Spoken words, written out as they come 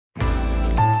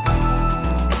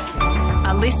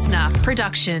listener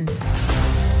production.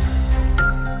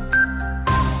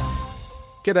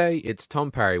 G'day, it's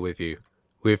Tom Parry with you.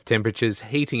 With temperatures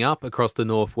heating up across the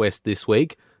northwest this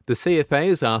week, the CFA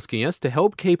is asking us to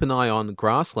help keep an eye on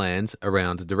grasslands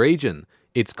around the region.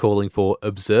 It's calling for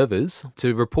observers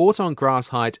to report on grass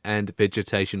height and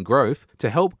vegetation growth to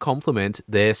help complement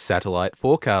their satellite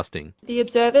forecasting. The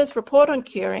observers report on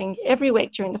curing every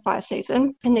week during the fire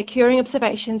season, and the curing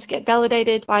observations get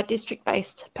validated by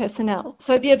district-based personnel.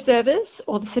 So the observers,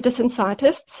 or the citizen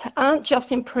scientists, aren't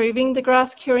just improving the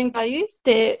grass curing values,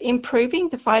 they're improving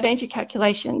the fire danger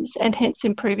calculations and hence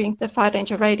improving the fire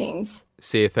danger ratings.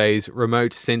 CFA's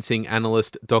remote sensing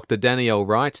analyst Dr. Danielle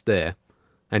Wright there.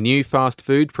 A new fast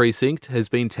food precinct has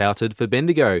been touted for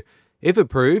Bendigo. If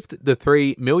approved, the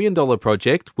 $3 million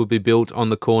project would be built on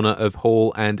the corner of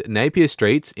Hall and Napier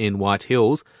Streets in White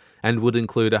Hills and would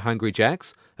include a Hungry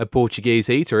Jack's, a Portuguese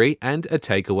eatery and a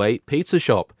takeaway pizza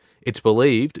shop. It's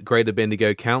believed Greater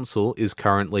Bendigo Council is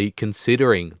currently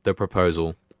considering the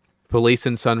proposal. Police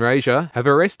in Sunraysia have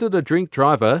arrested a drink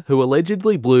driver who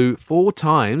allegedly blew 4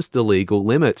 times the legal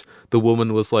limit. The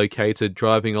woman was located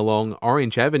driving along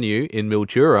Orange Avenue in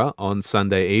Mildura on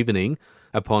Sunday evening.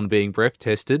 Upon being breath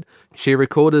tested, she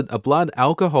recorded a blood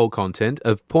alcohol content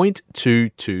of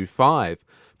 0.225.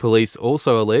 Police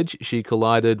also allege she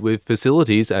collided with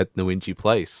facilities at Nwinji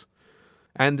Place.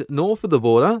 And north of the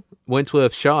border,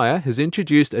 Wentworth Shire has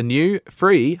introduced a new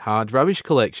free hard rubbish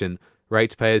collection.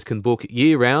 Ratepayers can book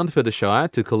year-round for the Shire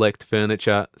to collect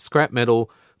furniture, scrap metal,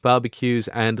 barbecues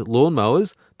and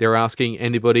lawnmowers. They're asking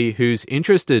anybody who's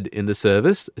interested in the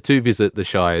service to visit the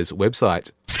Shire's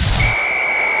website.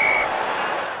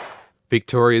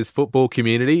 Victoria's football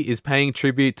community is paying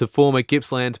tribute to former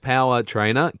Gippsland Power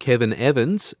trainer Kevin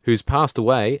Evans, who's passed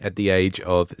away at the age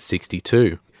of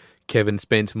 62. Kevin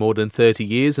spent more than 30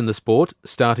 years in the sport,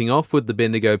 starting off with the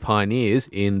Bendigo Pioneers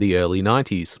in the early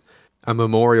 90s. A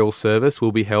memorial service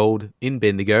will be held in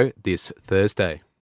Bendigo this Thursday.